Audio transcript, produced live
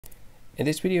In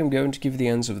this video, I'm going to give the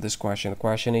answer of this question. The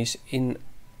question is, in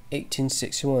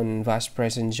 1861, Vice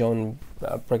President John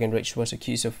Breckinridge was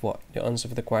accused of what? The answer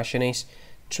of the question is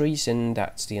treason.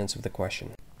 That's the answer of the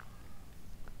question.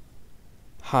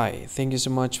 Hi, thank you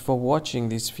so much for watching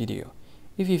this video.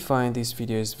 If you find this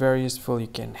video is very useful, you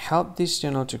can help this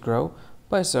channel to grow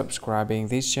by subscribing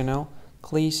this channel.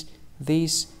 Please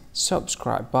this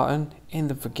subscribe button and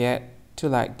don't forget to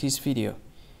like this video.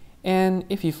 And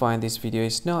if you find this video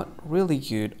is not really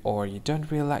good, or you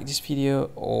don't really like this video,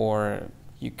 or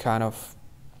you kind of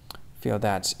feel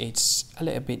that it's a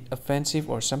little bit offensive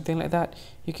or something like that,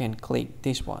 you can click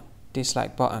this one,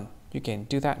 dislike button. You can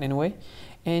do that anyway.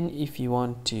 And if you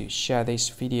want to share this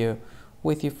video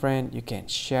with your friend, you can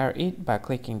share it by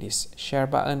clicking this share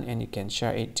button, and you can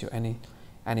share it to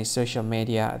any social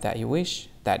media that you wish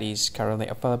that is currently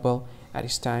available at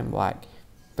this time, like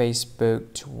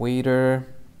Facebook, Twitter,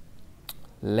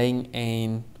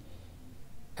 LinkedIn,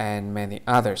 and many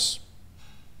others,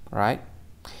 right?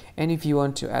 And if you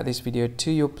want to add this video to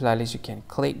your playlist, you can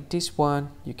click this one.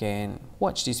 You can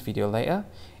watch this video later,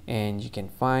 and you can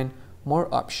find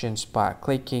more options by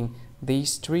clicking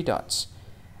these three dots.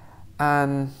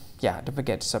 And yeah, don't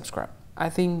forget to subscribe. I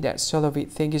think that's all of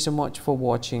it. Thank you so much for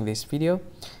watching this video,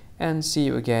 and see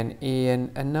you again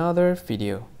in another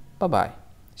video. Bye bye.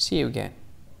 See you again.